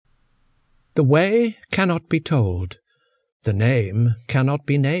The way cannot be told. The name cannot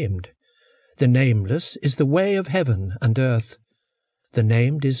be named. The nameless is the way of heaven and earth. The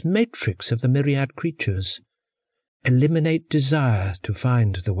named is matrix of the myriad creatures. Eliminate desire to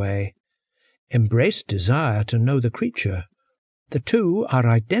find the way. Embrace desire to know the creature. The two are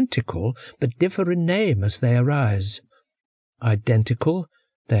identical, but differ in name as they arise. Identical,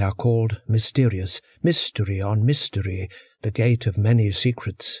 they are called mysterious, mystery on mystery, the gate of many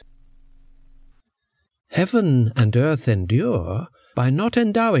secrets. Heaven and earth endure by not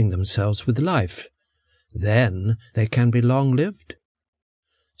endowing themselves with life. Then they can be long-lived.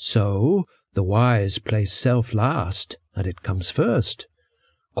 So the wise place self last, and it comes first.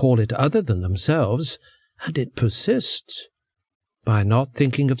 Call it other than themselves, and it persists. By not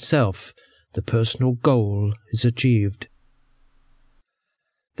thinking of self, the personal goal is achieved.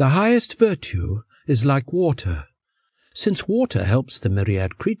 The highest virtue is like water. Since water helps the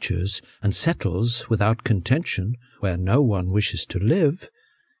myriad creatures and settles without contention where no one wishes to live,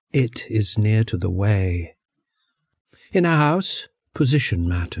 it is near to the way. In a house, position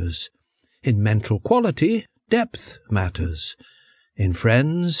matters. In mental quality, depth matters. In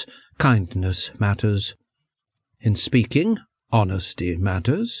friends, kindness matters. In speaking, honesty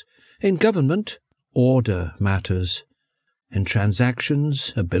matters. In government, order matters. In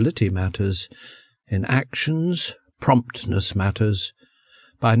transactions, ability matters. In actions, promptness matters.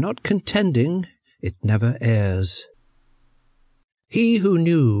 By not contending, it never errs. He who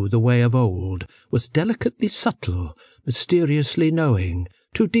knew the way of old was delicately subtle, mysteriously knowing,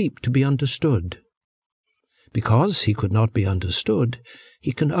 too deep to be understood. Because he could not be understood,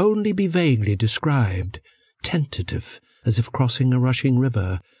 he can only be vaguely described, tentative, as if crossing a rushing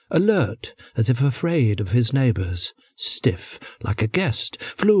river, alert, as if afraid of his neighbours, stiff, like a guest,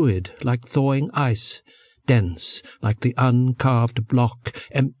 fluid, like thawing ice, dense, like the uncarved block,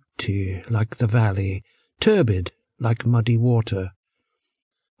 empty, like the valley, turbid, like muddy water.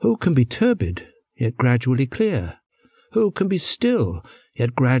 Who can be turbid, yet gradually clear? Who can be still,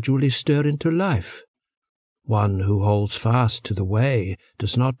 yet gradually stir into life? One who holds fast to the way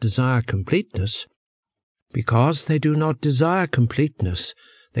does not desire completeness. Because they do not desire completeness,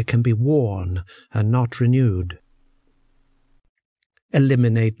 they can be worn and not renewed.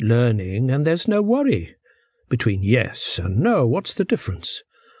 Eliminate learning, and there's no worry. Between yes and no, what's the difference?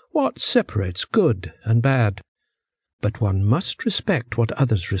 What separates good and bad? But one must respect what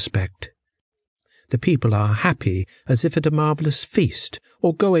others respect. The people are happy as if at a marvellous feast,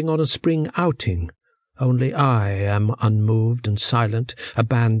 or going on a spring outing. Only I am unmoved and silent,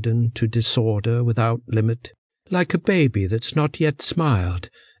 abandoned to disorder without limit, like a baby that's not yet smiled,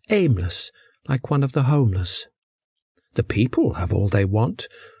 aimless, like one of the homeless. The people have all they want.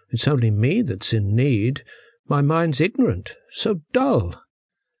 It's only me that's in need. My mind's ignorant, so dull.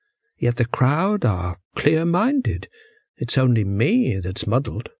 Yet the crowd are clear-minded. It's only me that's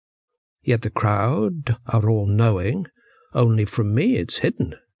muddled. Yet the crowd are all-knowing. Only from me it's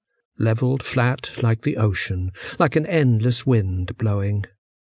hidden. Levelled flat like the ocean, like an endless wind blowing.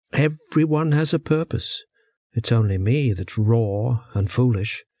 Everyone has a purpose. It's only me that's raw and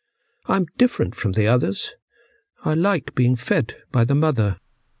foolish. I'm different from the others. I like being fed by the mother.